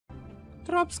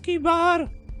Tropski bar.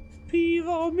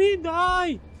 Pivo mi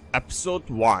daj. Episode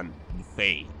 1. The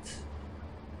Fate.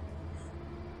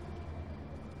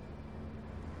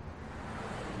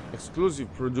 Exclusive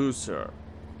producer.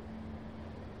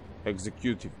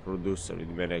 Executive producer.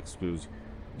 Ili mene exclusive.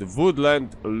 The Woodland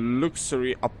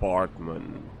Luxury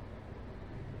Apartment.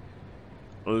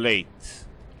 Late.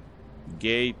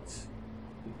 Gate.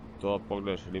 To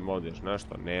pogledaš ili ima ovdje još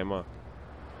nešto? Nema.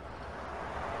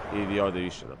 Idi ovdje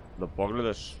više da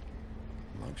pogledaš.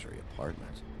 Luxury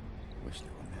apartments. Wish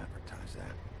they wouldn't advertise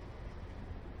that.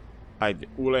 Ajde,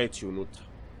 uleći unutra.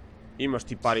 Imaš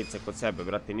ti parice kod sebe,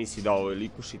 brate, nisi dao ovoj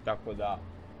likuši, tako da...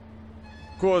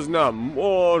 Ko zna,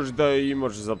 možda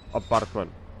imaš za apartman.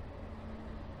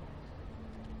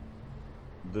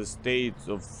 The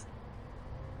state of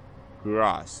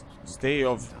grass. The state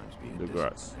of the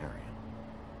grass.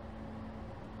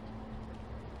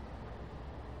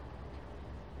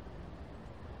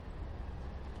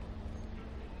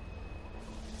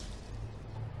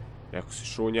 Neko se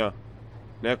šunja.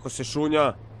 Neko se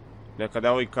šunja. Neka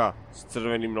devojka s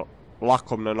crvenim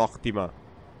lakom na noktima.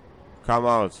 Come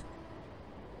out.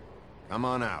 Come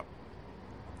on out.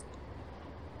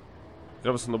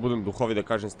 Treba sam da budem duhovi da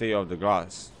kažem stay off the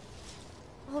glass.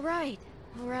 All right,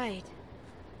 all right.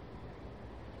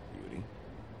 Beauty.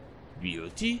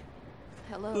 Beauty?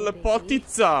 Hello,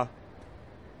 Lepotica!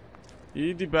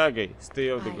 Idi bagaj,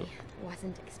 stay off the glass. I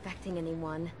wasn't expecting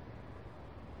anyone.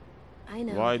 I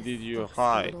know. Why this did you looks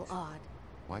hide? A little odd.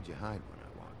 Why'd you hide when I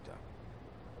walked up?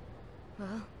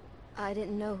 Well, I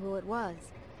didn't know who it was.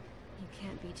 You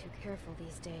can't be too careful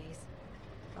these days.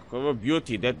 Ako je ovo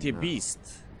Beauty, gde ti je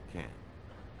Beast? Can't.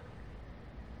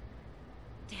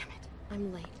 Damn it,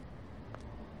 I'm late.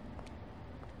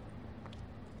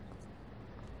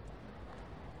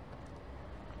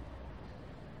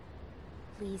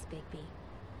 Please, Bigby.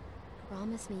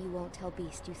 Promise me you won't tell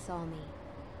Beast you saw me.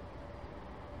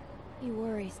 He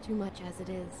worries too much as it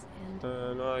is,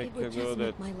 and I it would can do just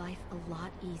that. make my life a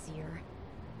lot easier.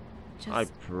 I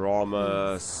Just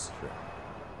promise.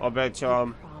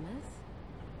 Obećam. promise?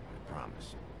 I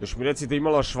promise. Još mi reci da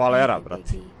imala švalera,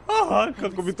 brate. Aha,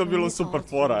 kako bi to bilo super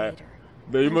fora,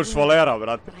 Da imaš švalera,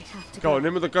 brate. Kao,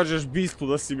 nemoj da kažeš Beastu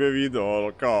da si me video,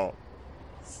 ono, kao.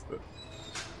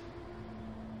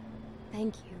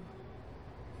 Thank you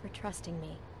for trusting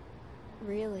me.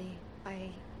 Really,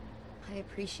 I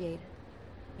appreciate it,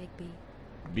 Bigby.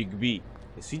 Big B.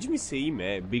 Sviđa mi se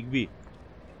ime, Big B.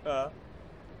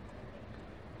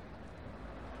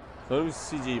 Stvarno mi se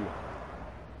sviđa ime.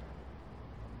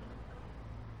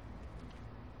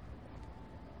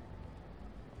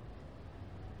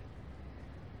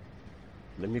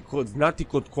 Da mi znati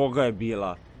kod koga je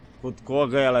bila. Kod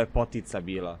koga je lepotica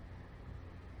bila.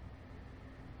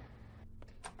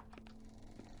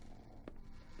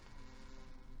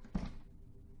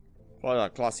 Pa da,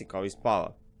 klasika, ovi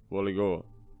spava. Voli go.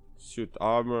 Suit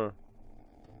armor.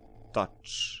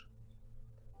 Touch.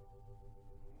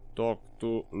 Talk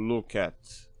to, look at.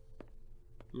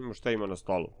 Imamo šta ima na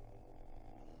stolu.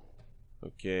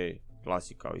 Okej,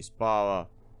 klasika, ovi spava.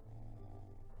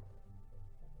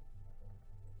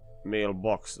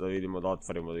 Mailbox, da vidimo, da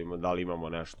otvorimo, da vidimo da li imamo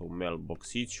nešto u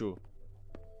mailboxiću.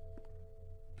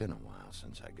 Been a while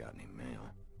since I got any mail.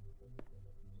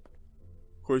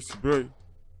 Koji si broj?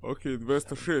 Okej,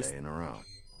 206. Day in a row.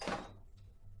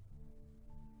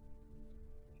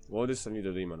 Ovdje sam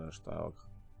vidio da ima nešto, evo ga.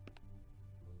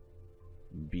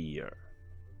 Beer.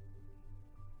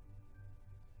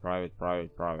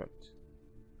 Private.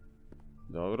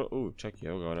 Dobro, čekaj,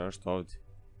 evo ga nešto ovdje.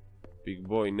 Big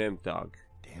boy name tag.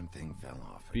 Damn thing fell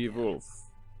off. P-Wolf.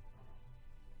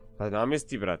 Pa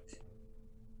namjesti, brati.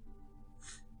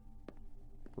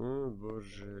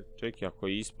 Bože, čekaj, ako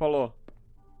je ispalo.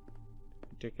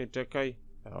 Čekaj.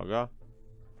 Evo ga.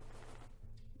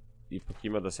 Ipak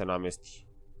ima da se namjesti.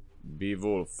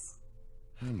 Beowulf.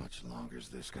 How much longer is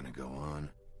this gonna go on?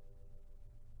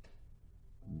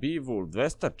 Beowulf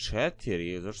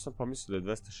 204, zašto sam pomislio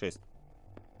da je 206?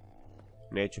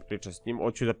 Neću pričati s njim,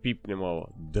 hoću da pipnem ovo.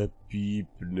 Da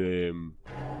pipnem.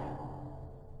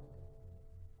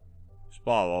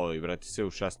 Spava ovo i brati, sve u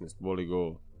 16, voli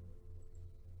go.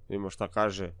 Vidimo šta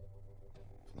kaže.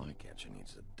 Flycatcher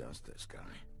needs to dust this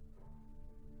guy.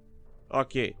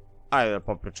 Okej, ajde da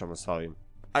popričamo sa ovim.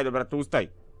 Ajde, brate, ustaj.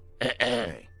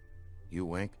 Hey, you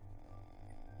wink?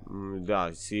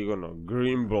 Da, sigurno.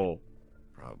 Green ball.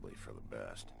 Probably for the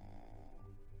best.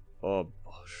 O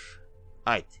bože.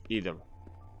 Ajde, idemo.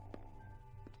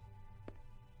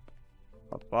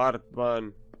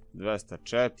 Apartman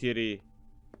 204.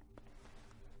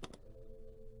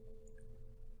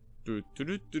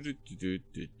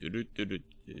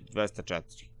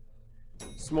 204.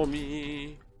 Smo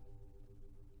mi.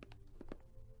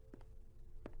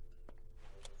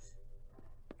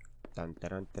 Tan,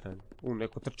 taran, taran.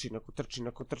 Neko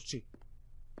trči.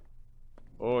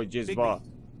 Oj, gdje zba?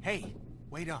 Hey,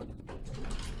 wait up.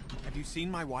 Have you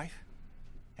seen my wife?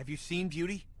 Have you seen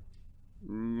Beauty?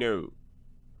 No.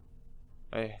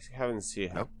 I haven't seen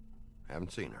her. Nope,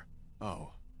 haven't seen her. Oh,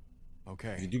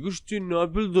 okay. Vidi ga što je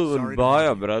nabildovan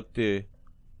baja, brate.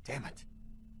 Damn it.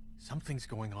 Something's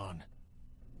going on.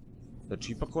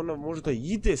 Znači, ipak ona možda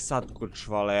ide sad kod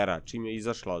švalera, čim je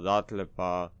izašla odatle,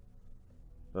 pa...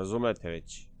 Razumete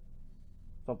već.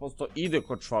 100% ide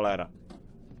kod švalera.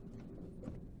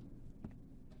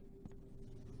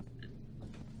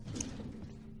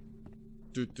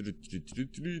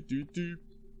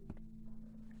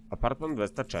 Apartman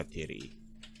 204.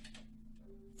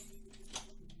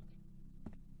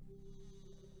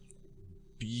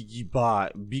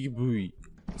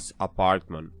 Biggyboy's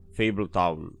apartman. Fable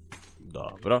Town.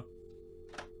 Dobro.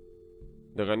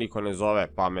 Da ga niko ne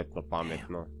zove pametno.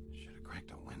 Should have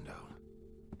cracked a window.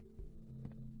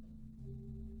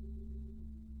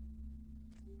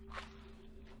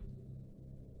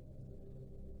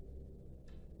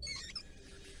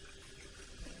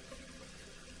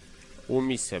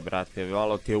 Umi se, brate,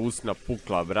 malo ti je usna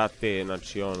pukla, brate,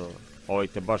 znači ono, ovaj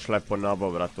te baš lepo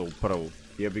nabao, brate, u prvu.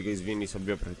 Jebi ga, izvini, sam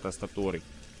bio pred tastaturi.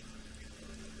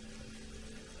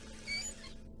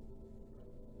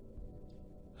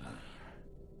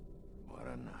 What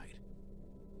a night.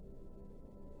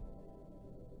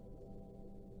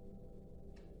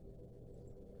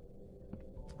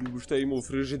 Šta ima u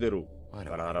frižideru? Why Pa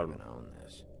do I naravno, even own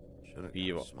this? Should have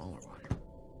pivo. got a smaller one.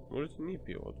 Možda ti nije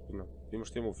pivo, otpuna. Ima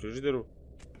šta ima u frižideru?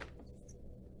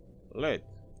 Led.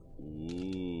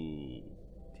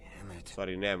 Damn it.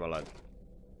 Stvari, nema led.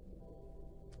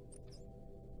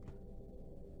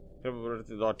 Treba,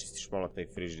 brate, da očistiš malo taj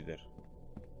frižider.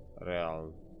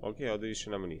 Realno. Ok, ovdje više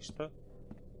nema ništa.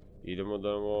 Idemo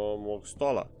do mog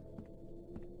stola.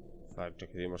 Stvari,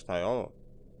 čekaj da ima šta je ovo.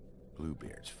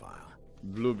 Bluebeard's file.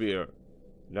 Bluebeard.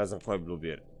 Ne znam ko je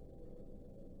Bluebeard.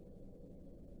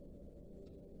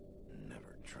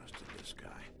 Never trusted this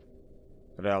guy.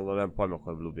 Realno, nemam pojma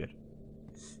ko je Bluebeard.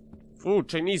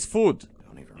 Chinese food!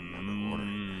 Don't even remember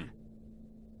ordering that.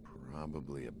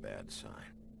 Probably a bad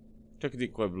sign. Čekaj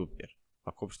di ko je Bluebeard.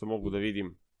 Ako uopšte mogu da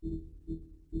vidim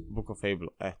Book of Fable.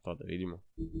 To da vidimo.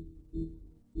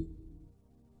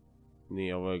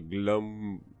 Nije, ovo je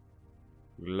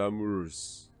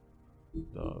Glamours.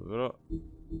 Dobro.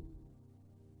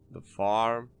 The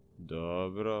Farm.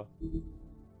 Dobro.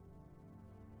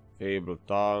 Fable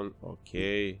Town.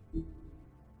 Okej.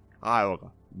 Evo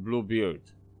ga. Bluebeard.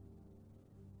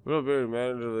 Bluebeard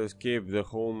managed to escape the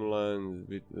homeland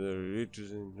with the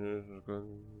riches and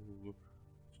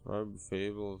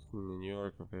fables in New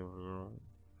York.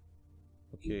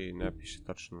 Okej, ne piše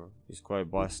tačno iz koje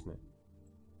basne.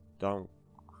 Down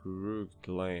Crooked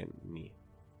Lane. Nije.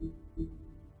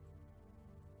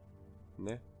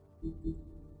 Ne?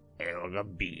 Evo ga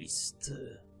Beast.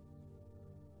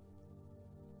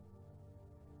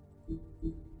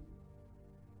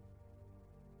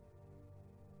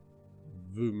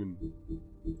 Woman.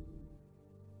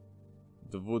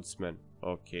 The Woodsman.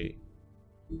 Okej.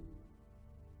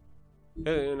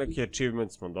 Neki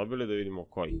achievement smo dobili, da vidimo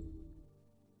koji.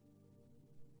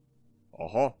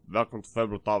 Oho, welcome to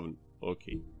Fable Town.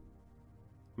 Okej.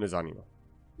 Ne zanima.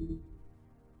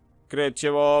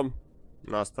 Krećemo.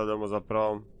 Nastavljamo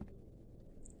zapravo.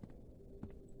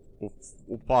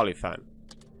 Upali fan.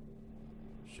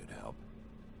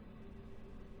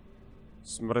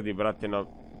 Smrdi, brate, na...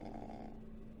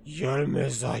 Jel me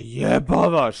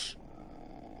zajebavaš?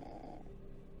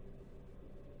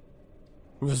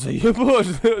 Me zajebavaš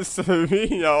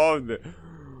svinja ovdje?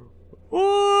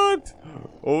 What?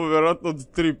 Ovo je vjerojatno od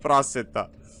 3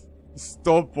 praseta.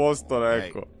 100%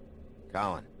 neko. Hey,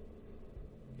 Colin,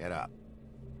 get up.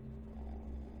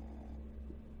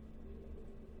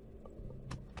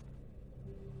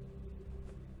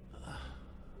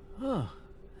 Oh,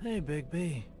 hey, Big B.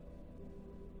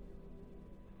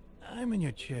 I'm in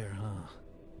your chair, huh?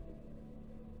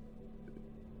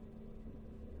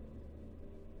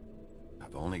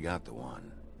 I've only got the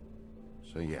one.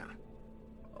 So yeah.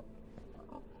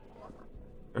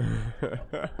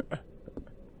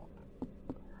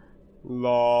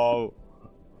 LOL.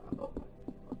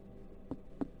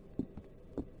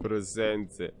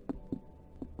 Presence.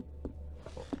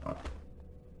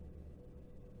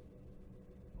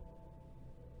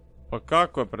 Pa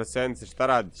kako je presence, šta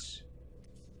radiš?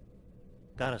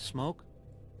 Got a smoke?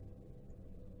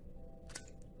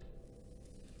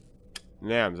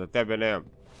 Nemam, za tebe nemam.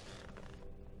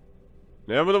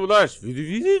 Nemo da mu daješ.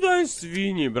 Vidi daj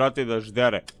svinji, brate, da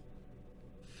ždere.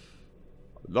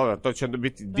 Dobro, to će onda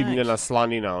biti dimljena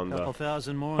slanina onda. Ha,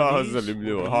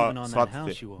 zanimljivo, ha,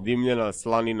 shvatite. Dimljena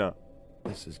slanina.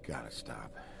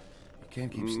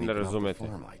 Ne razumete.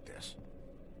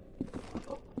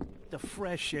 The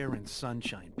fresh air and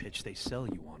sunshine pitch they sell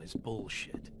you on is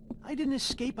bullshit. I didn't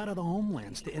escape out of the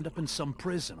homelands to end up in some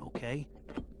prison, okay?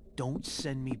 Don't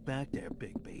send me back there,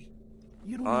 Big B.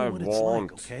 You don't know what it's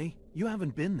like, okay? You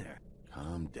haven't been there.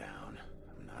 Calm down.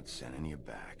 I'm not sending you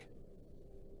back.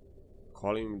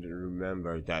 Call him to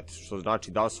remember that. Što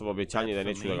znači dao sam obećanje da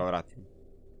neću da ga vratim.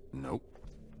 Nope.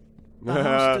 The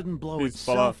house didn't blow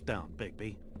itself down, Big B.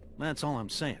 That's all I'm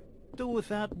saying. Do with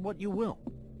that what you will.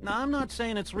 Now, I'm not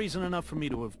saying it's reason enough for me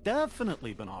to have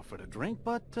definitely been offered a drink,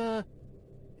 but,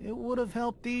 it would have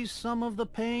helped ease some of the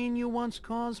pain you once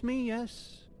caused me,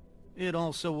 yes? It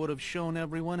also would have shown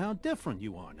everyone how different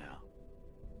you are now.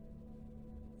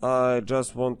 I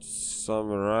just want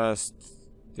some rest.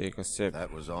 Take a sip.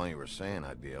 That was all you were saying,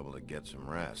 I'd be able to get some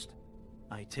rest.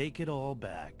 I take it all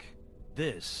back.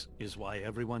 This is why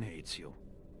everyone hates you.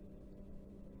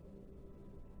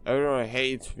 Everyone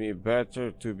hates me.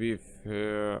 Better to be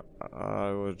fair.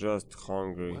 I was just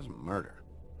hungry. It wasn't murder.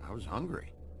 I was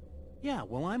hungry. Yeah,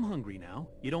 well, I'm hungry now.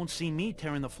 You don't see me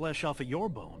tearing the flesh off of your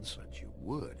bones. But you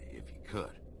would if you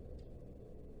could.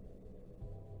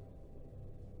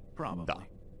 Probably.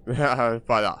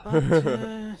 Pa da.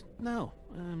 But, no.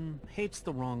 Hate's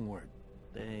the wrong word.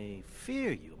 They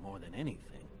fear you more than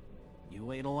anything.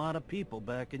 You ate a lot of people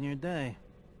back in your day.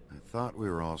 I thought we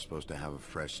were all supposed to have a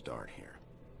fresh start here.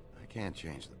 I can't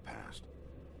change the past.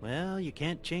 Well, you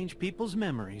can't change people's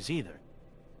memories either.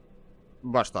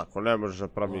 Baš tako, ne možeš da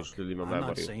promijeniš ljudima I'm not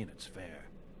memoriju. saying it's fair,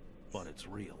 but it's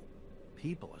real.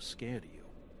 People are scared of you.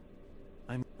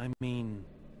 I mean,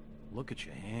 look at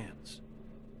your hands.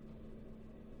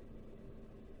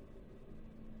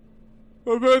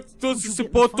 To si se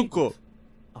potuko.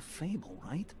 A fable,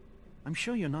 right? I'm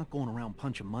sure you're not going around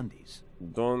punching Mondays.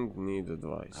 Don't need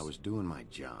advice. I was doing my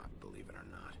job, believe it or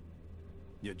not.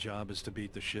 Your job is to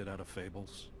beat the shit out of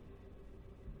fables?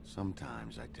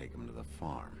 Sometimes I take them to the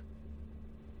farm.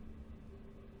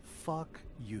 Fuck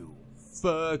you.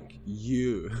 Fuck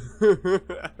you.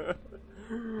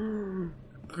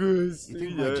 You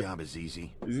think my job is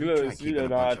easy? You try keeping a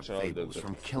bunch of fables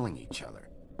from killing each other.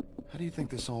 How do you think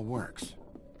this all works?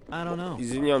 I don't know.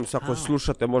 Izvinjavam se ako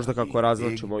slušate možda kako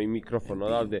razlačimo i mikrofon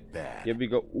odavde. Jebi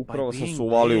ga, upravo sam se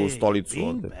uvalio u stolicu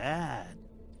ovde.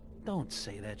 Don't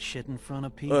say that shit in front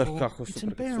of people. Kako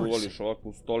super kad se uvališ ovako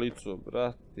u stolicu,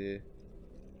 brate.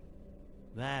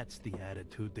 That's the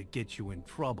attitude that gets you in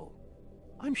trouble.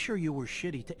 I'm sure you were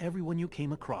shitty to everyone you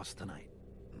came across tonight.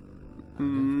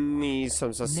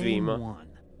 Nisam sa svima. Name one.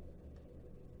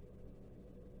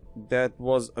 That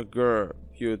was a girl.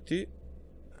 Beauty.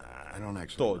 I don't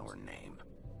actually know her name.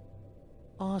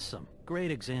 Awesome.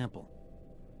 Great example.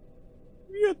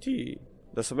 Beauty.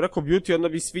 Da sam rekao Beauty, onda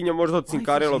bi svinja možda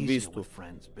odcinkarila bistu.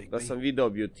 Da sam video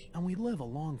Beauty. And we live a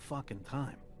long fucking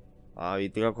time. A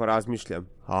vidite kako razmišljam.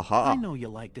 Aha. I know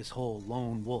you like this whole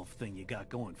lone wolf thing you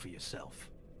got going for yourself.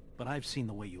 But I've seen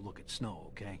the way you look at Snow,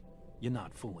 okay? You're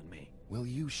not fooling me. Will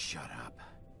you shut up?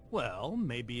 Well,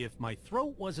 maybe if my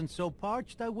throat wasn't so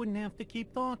parched, I wouldn't have to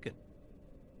keep talking.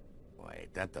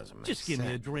 Wait, that doesn't make sense. Just give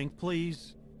me a drink,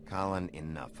 please. Colin,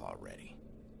 enough already.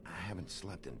 I haven't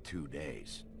slept in 2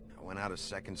 days. I went out a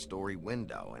second-story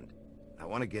window, and I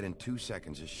want to get in 2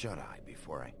 seconds of shut-eye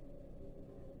before I...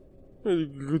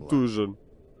 Look,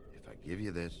 if I give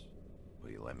you this,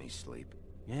 will you let me sleep?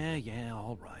 Yeah,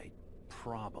 all right.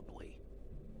 Probably.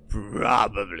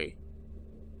 Probably.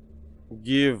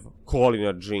 Give Colin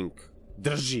a drink.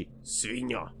 Drži,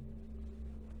 svinja.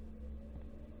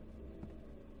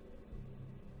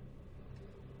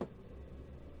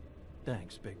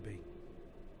 Thanks, Big B.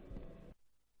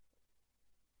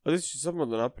 Ovdje ću samo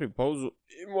da napravim pauzu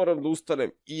i moram da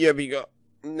ustanem. Jebi ga,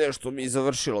 nešto mi je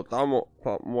završilo tamo,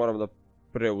 pa moram da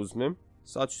preuzmem.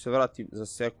 Sad ću se vratim za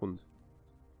sekund.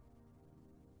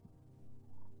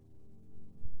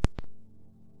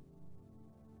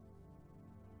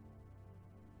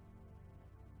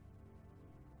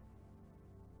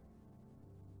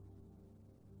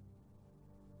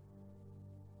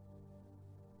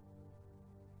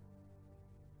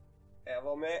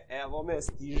 Evo me,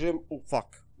 stižem.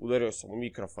 Fuck, udario sam u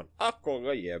mikrofon. A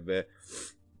koga jebe?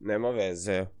 Nema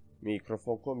veze.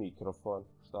 Mikrofon ko mikrofon.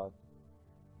 Šta?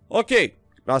 Okej,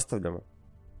 nastavljamo.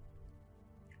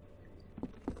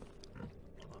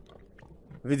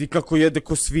 Vidi kako jede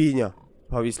ko svinja.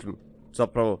 Pa mislim,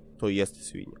 zapravo to i jeste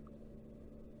svinja.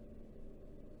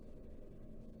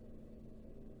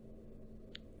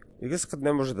 Gdje se kad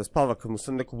ne može da spava, kad mu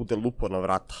sad neko bude lupo na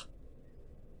vrata.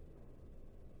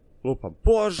 Lupam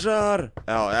požar.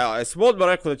 Evo, jesam odmah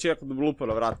rekao da će neko da mu lupa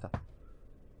na vrata.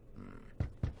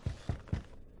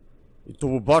 I to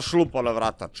mu baš lupa na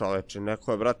vrata, čoveče.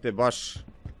 Neko je, brate, baš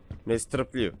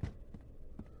nestrpljiv.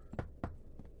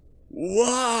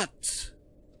 What?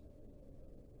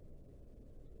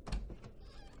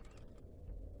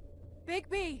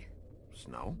 Bigby!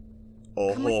 Snow?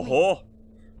 Ohoho!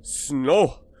 Snow!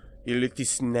 Ili ti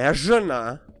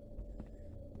Snežana?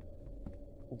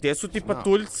 Gdje su ti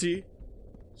patuljci?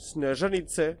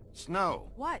 Snežanice? Snow!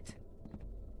 What?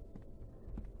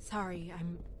 Sorry,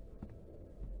 I'm...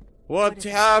 What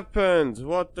happened?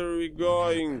 What are we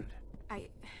going? I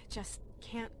just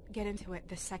can't get into it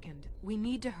this second. We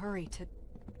need to hurry to...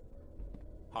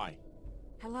 Hi.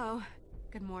 Hello.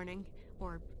 Good morning.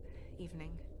 Or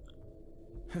evening.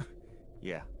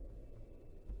 Yeah.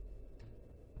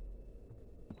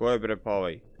 Ko je bre pa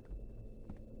ovaj?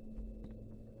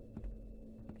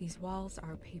 These walls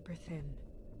are paper thin.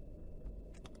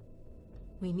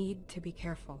 We need to be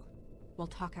careful.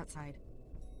 We'll talk outside.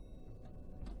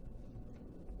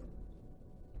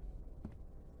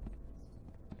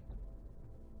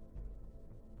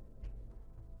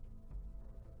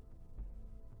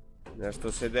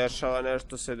 Nešto se dešava,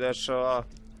 nešto se dešava.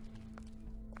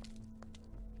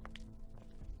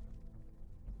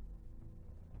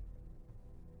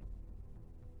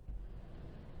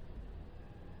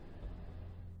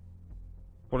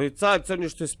 Policajac crni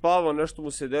što je spavao, nešto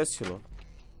mu se desilo.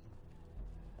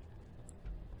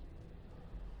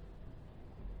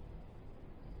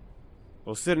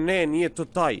 O sve ne, nije to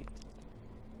taj.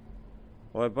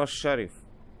 Ovo je baš šerif.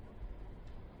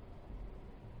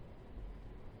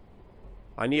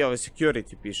 A nije, ovo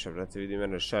security piše, brate, vidi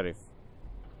mene šerif.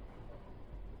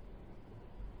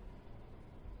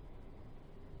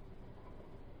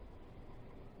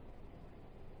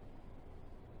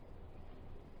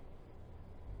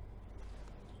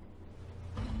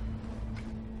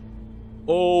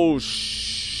 Oh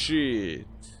shit.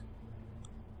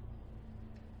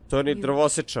 To ni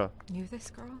drvoseča. Knew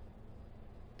this girl?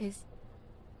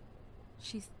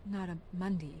 She's not a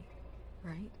Mundy,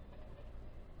 right?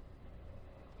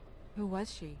 Who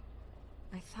was she?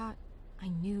 I thought I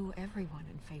knew everyone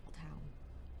in Fabletown.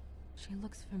 She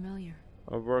looks familiar.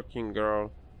 A working girl.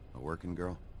 A working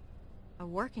girl? A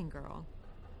working girl?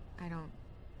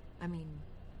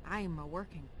 I'm a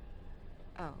working...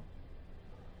 Oh.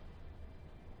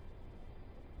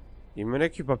 Ima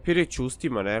neki papirić u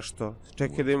ustima, nešto.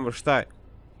 Čekaj da imamo šta je.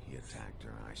 He attacked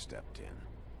her, I stepped in.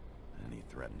 And he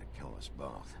threatened to kill us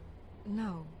both.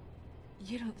 No.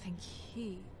 You don't think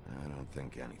he... I don't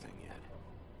think anything yet.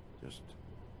 Just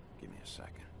give me a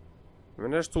second. Ima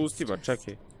nešto u ustima,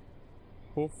 čekaj.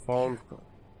 Who found her?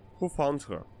 Who found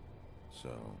her? So,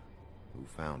 who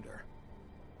found her?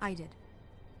 I did.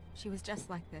 She was just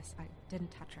like this. I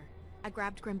didn't touch her. I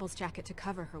grabbed Grimble's jacket to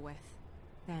cover her with.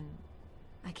 Then,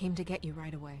 I came to get you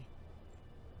right away.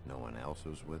 No one else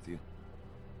was with you?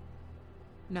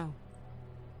 No.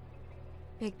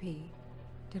 Big P,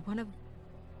 did one of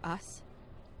us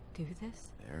do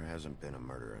this? There hasn't been a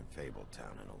murder in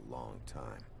Fabletown in a long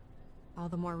time. All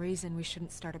the more reason we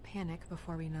shouldn't start a panic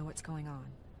before we know what's going on.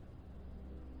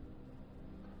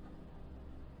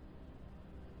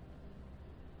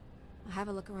 I'll have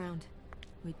a look around.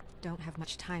 We don't have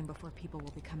much time before people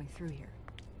will be coming through here.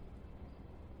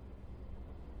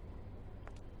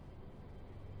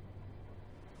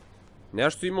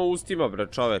 Nešto ima u ustima, bre,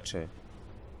 čoveče.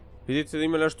 Vidite da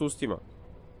ima nešto u ustima.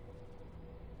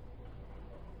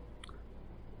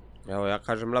 Evo, ja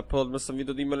kažem lepo, odmah sam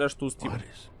vidio da ima nešto u ustima.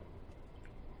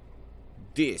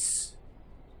 This.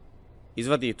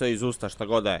 Izvadi to iz usta, šta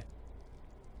god da je.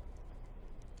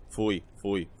 Fuj,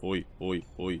 fuj, fuj, fuj,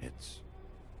 fuj. It's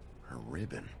her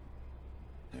ribbon.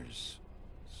 There's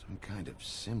some kind of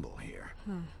symbol here.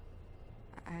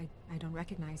 I don't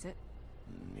recognize it.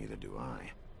 Neither do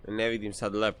I. Ne vidim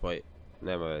sad lepo,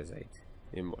 nema veze,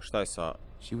 ajde. Šta je sa...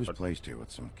 She was placed here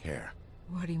with some care.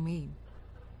 What do you mean?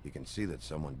 You can see that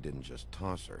someone didn't just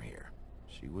toss her here.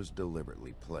 She was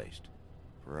deliberately placed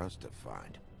for us to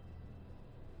find.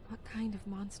 What kind of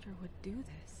monster would do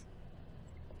this?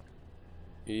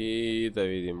 I da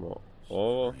vidimo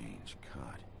ovo. Strange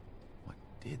cut. What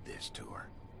did this to her?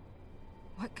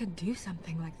 What could do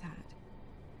something like that?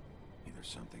 Either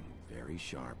something very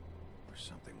sharp or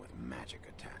something with magic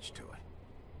attached to it.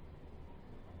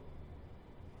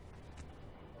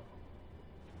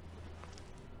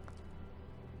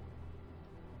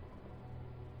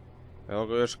 Evo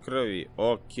ga još krvi,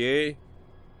 okej.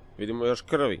 Vidimo još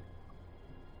krvi.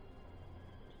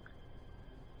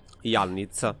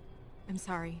 Jalnica. I'm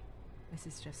sorry. This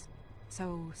is just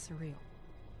so surreal.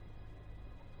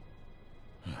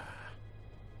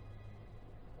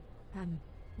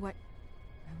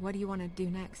 What do you want to do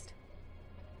next?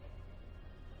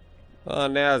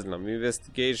 Ne znam,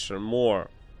 investigation more.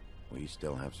 We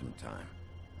still have some time.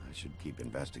 I should keep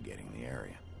investigating the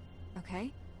area.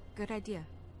 Okay, good idea.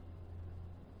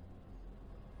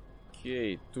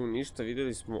 Okej, tu ništa,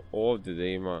 vidjeli smo ovdje da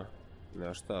ima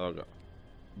nešto ovoga.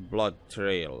 Blood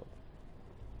trail.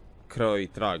 Krvavi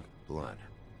trag. Blood.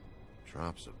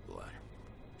 Drops of blood.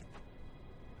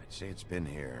 I'd say it's been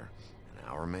here an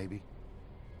hour maybe.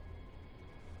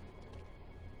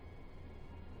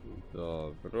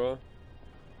 Dobro.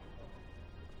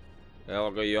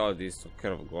 Evo ga i ovdje isto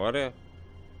krv gore.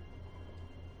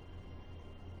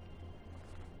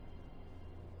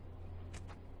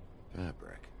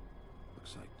 Fabric.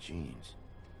 Looks like jeans.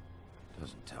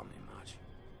 Doesn't tell me much.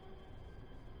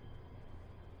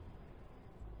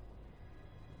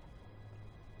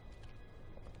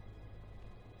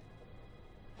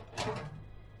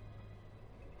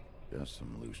 Just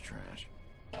some loose trash.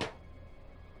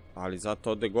 Ali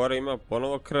zato ovdje gore ima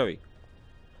ponovo krvi.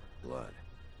 Blood.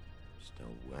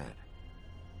 Still wet.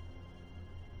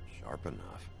 Sharp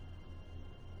enough.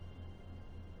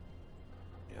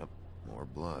 Yep, more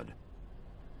blood.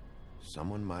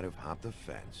 Someone might have hopped the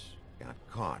fence, got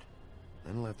caught,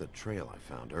 then left the trail I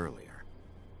found earlier.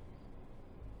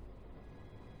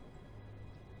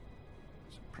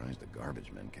 Surprised the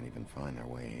garbage men can even find their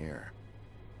way here.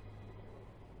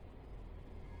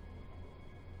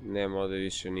 Nema ovdje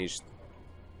više ništa.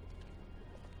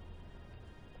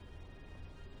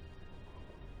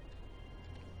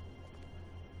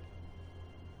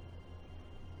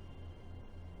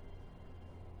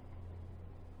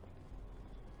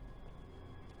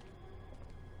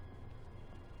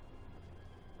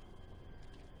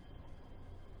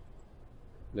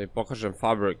 Da im pokažem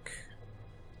fabric.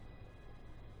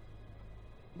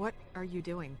 What are you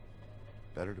doing?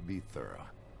 Better to be thorough.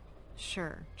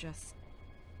 Sure, just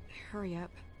hurry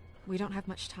up. We don't have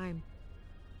much time.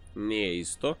 Nije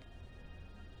isto.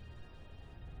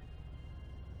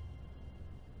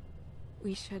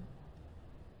 We should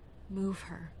move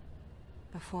her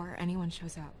before anyone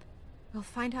shows up. We'll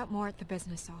find out more at the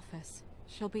business office.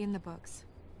 She'll be in the books.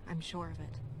 I'm sure of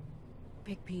it.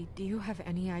 Big P, do you have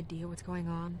any idea what's going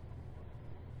on?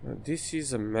 This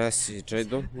is a message. I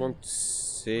don't want to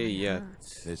say yet.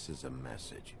 This is a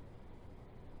message.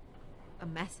 A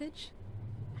message?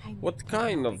 What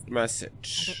kind of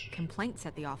message? I get complaints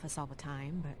at the office all the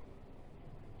time, but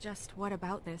just what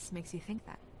about this makes you think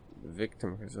that? The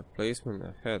victim has a placement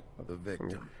ahead. The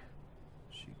victim.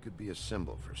 She could be a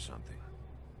symbol for something.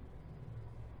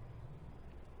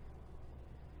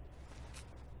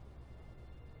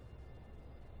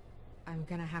 I'm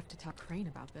gonna have to talk Crane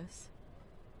about this.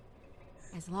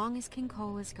 As long as King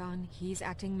Cole is gone, he's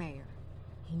acting mayor.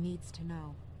 He needs to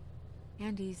know.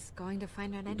 And he's going to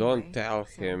find out anyway. Don't tell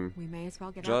so him. We may as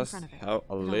well get out in front of it. Just have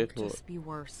a little. It'll just be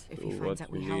worse if he finds out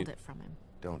we held it from him.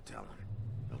 Don't tell him.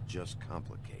 It'll just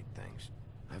complicate things.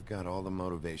 I've got all the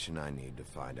motivation I need to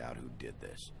find out who did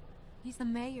this. He's the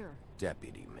mayor.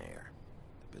 Deputy mayor.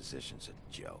 The position's a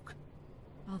joke.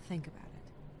 I'll think about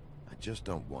it. I just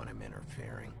don't want him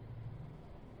interfering.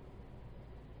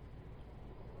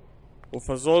 U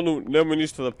fazonu, nemoj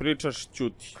ništa da pričaš,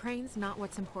 ćuti. Crane's not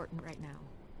what's important right now.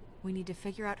 We need to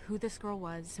figure out who this girl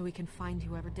was so we can find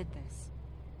whoever did this.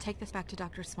 Take this back to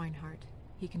Dr. Swinehart.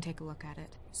 He can take a look at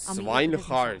it.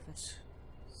 Swinehart.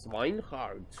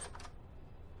 Swinehart.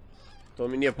 To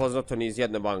mi nije poznato ni iz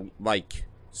jedne bajke.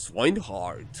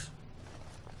 Swinehart.